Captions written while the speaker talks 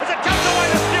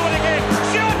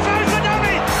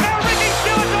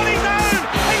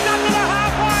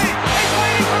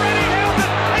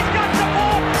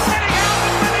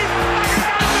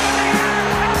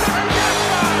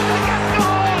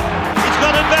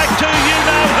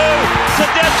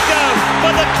Tedesco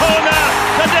for the corner.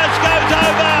 Tedesco's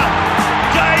over.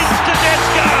 James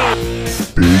Tedesco.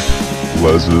 Big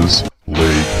Les's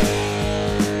League.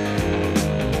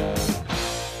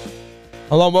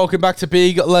 Hello and welcome back to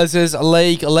Big Les's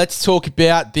League. Let's talk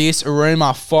about this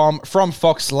rumour from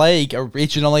Fox League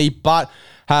originally, but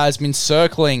has been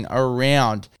circling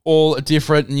around all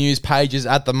different news pages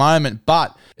at the moment.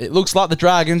 But it looks like the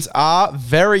Dragons are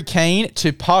very keen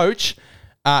to poach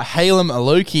Heilum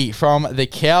Luki from the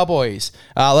Cowboys.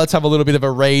 Let's have a little bit of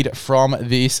a read from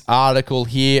this article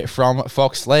here from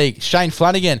Fox League. Shane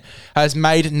Flanagan has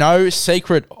made no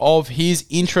secret of his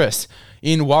interest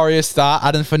in Warriors star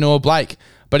Adam Fanua-Blake,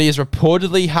 but he has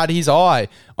reportedly had his eye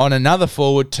on another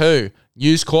forward too.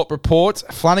 News Corp reports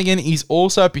Flanagan is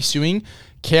also pursuing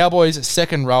Cowboys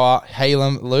second rower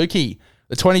Heilum Luki.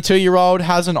 The 22-year-old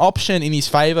has an option in his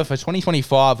favour for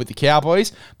 2025 with the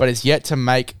Cowboys, but is yet to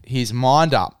make his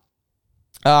mind up.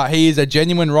 He is a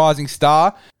genuine rising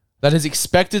star that is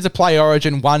expected to play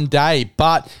Origin one day,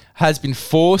 but has been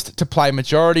forced to play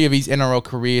majority of his NRL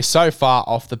career so far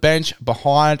off the bench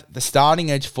behind the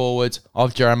starting edge forwards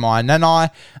of Jeremiah Nanai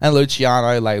and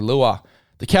Luciano Leilua.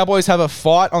 The Cowboys have a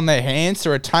fight on their hands to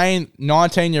retain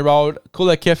 19-year-old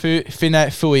Kulekefu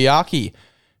Fine-Fuiaki,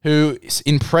 whose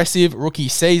impressive rookie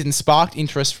season sparked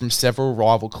interest from several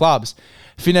rival clubs.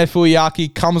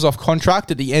 Fine-Fuiaki comes off contract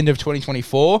at the end of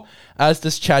 2024, as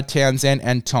does Chad Townsend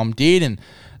and Tom Dearden.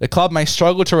 The club may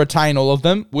struggle to retain all of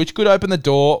them, which could open the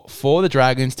door for the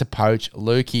Dragons to poach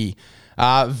Luki.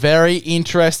 Very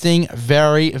interesting,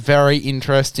 very, very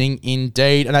interesting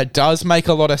indeed, and it does make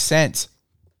a lot of sense.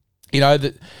 You know,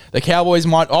 the Cowboys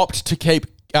might opt to keep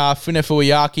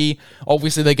Fine-Fuiaki.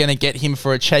 Obviously, they're going to get him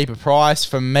for a cheaper price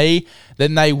from me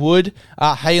than they would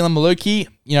Heilum Luki.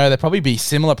 You know, they'd probably be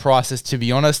similar prices, to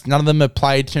be honest. None of them have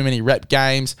played too many rep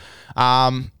games.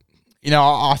 You know,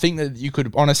 I think that you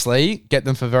could honestly get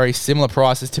them for very similar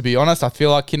prices, to be honest. I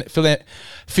feel like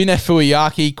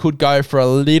Fine-Fuiaki could go for a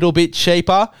little bit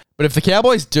cheaper. But if the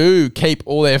Cowboys do keep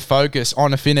all their focus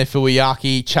on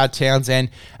Fine-Fuiaki, Chad Townsend,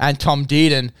 and Tom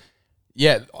Dearden,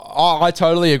 yeah, I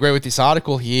totally agree with this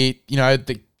article here. You know,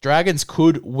 the Dragons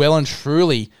could well and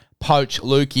truly poach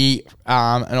Luki,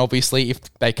 and obviously if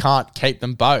they can't keep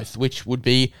them both, which would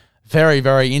be very,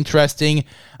 very interesting.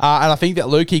 And I think that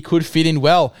Luki could fit in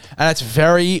well. And it's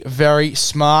very, very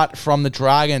smart from the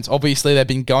Dragons. Obviously, they've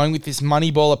been going with this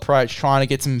Moneyball approach, trying to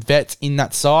get some vets in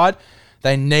that side.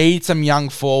 They need some young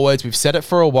forwards. We've said it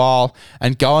for a while.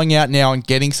 And going out now and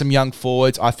getting some young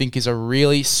forwards, I think, is a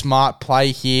really smart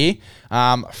play here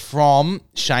from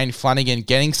Shane Flanagan,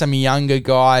 getting some younger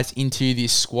guys into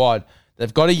this squad.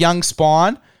 They've got a young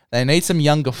spine. They need some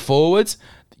younger forwards.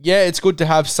 Yeah, it's good to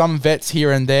have some vets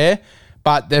here and there,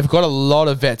 but they've got a lot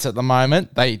of vets at the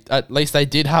moment. At least they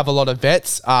did have a lot of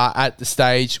vets at the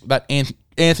stage that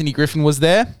Anthony Griffin was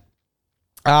there.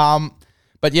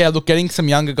 But yeah, look, getting some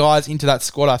younger guys into that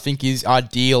squad I think is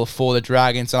ideal for the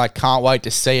Dragons, and I can't wait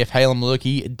to see if Heilum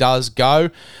Luki does go.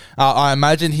 I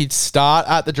imagine he'd start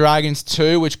at the Dragons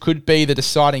too, which could be the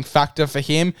deciding factor for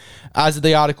him. As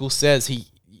the article says,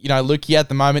 Luki at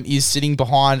the moment is sitting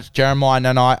behind Jeremiah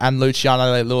Nanai and Luciano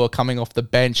Leilua coming off the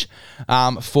bench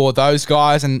for those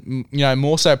guys, and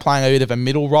more so playing a bit of a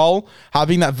middle role.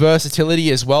 Having that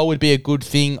versatility as well would be a good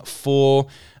thing for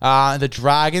the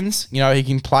Dragons. He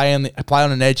can play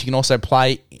on an edge. He can also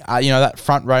play that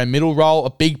front row middle role. A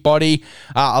big body,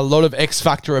 a lot of X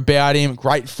factor about him.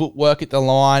 Great footwork at the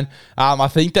line. I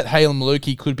think that Heilum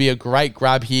Luki could be a great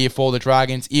grab here for the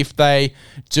Dragons if they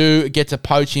do get to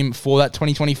poach him for that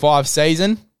 2025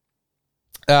 season.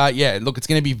 Look, it's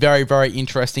going to be very, very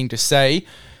interesting to see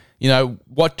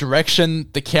what direction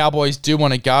the Cowboys do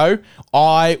want to go.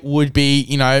 I would be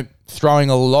throwing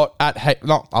a lot at,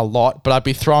 not a lot, but I'd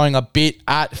be throwing a bit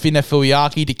at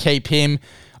Fine-Fuiaki to keep him.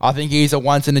 I think he's a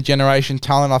once-in-a-generation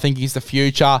talent. I think he's the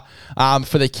future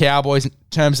for the Cowboys in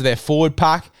terms of their forward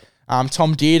pack.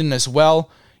 Tom Dearden as well.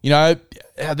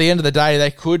 At the end of the day, they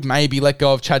could maybe let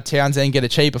go of Chad Townsend and get a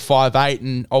cheaper 5'8",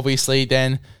 and obviously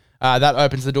then that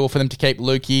opens the door for them to keep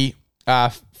Luki,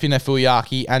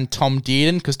 Fine-Fuiaki, and Tom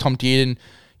Dearden, because Tom Dearden,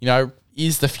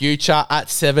 is the future at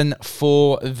 7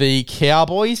 for the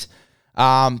Cowboys.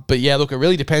 But yeah, look, it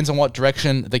really depends on what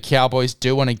direction the Cowboys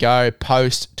do want to go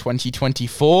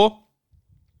post-2024.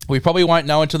 We probably won't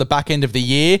know until the back end of the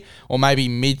year or maybe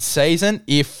mid-season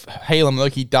if Heilum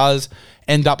Luki does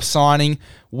end up signing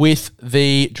with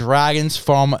the Dragons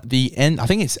from the end. I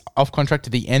think it's off contract to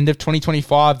the end of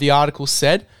 2025, the article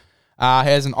said. He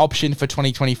has an option for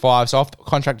 2025, so off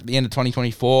contract at the end of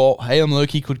 2024. Heilum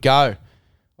Luki could go.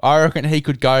 I reckon he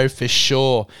could go for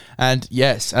sure. And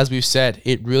yes, as we've said,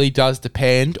 it really does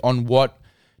depend on what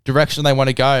direction they want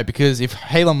to go, because if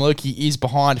Heilum Luki is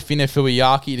behind Fina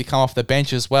Fuiaki to come off the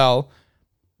bench as well,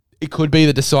 it could be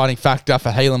the deciding factor for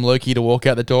Heilum Luki to walk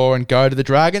out the door and go to the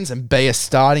Dragons and be a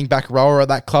starting back rower at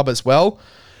that club as well.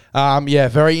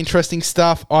 Very interesting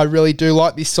stuff. I really do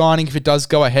like this signing if it does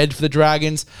go ahead for the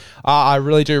Dragons. I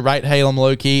really do rate Heilum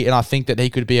Luki, and I think that he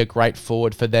could be a great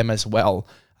forward for them as well.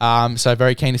 So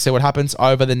very keen to see what happens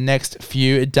over the next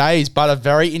few days. But a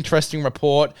very interesting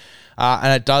report,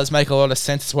 and it does make a lot of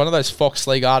sense. It's one of those Fox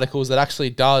League articles that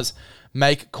actually does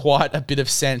make quite a bit of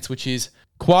sense, which is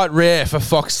quite rare for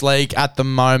Fox League at the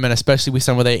moment, especially with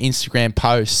some of their Instagram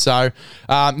posts. So,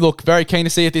 look, very keen to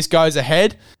see if this goes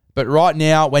ahead. But right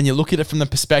now, when you look at it from the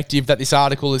perspective that this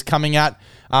article is coming at,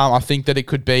 I think that it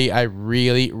could be a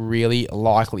really, really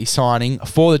likely signing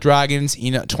for the Dragons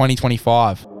in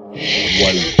 2025.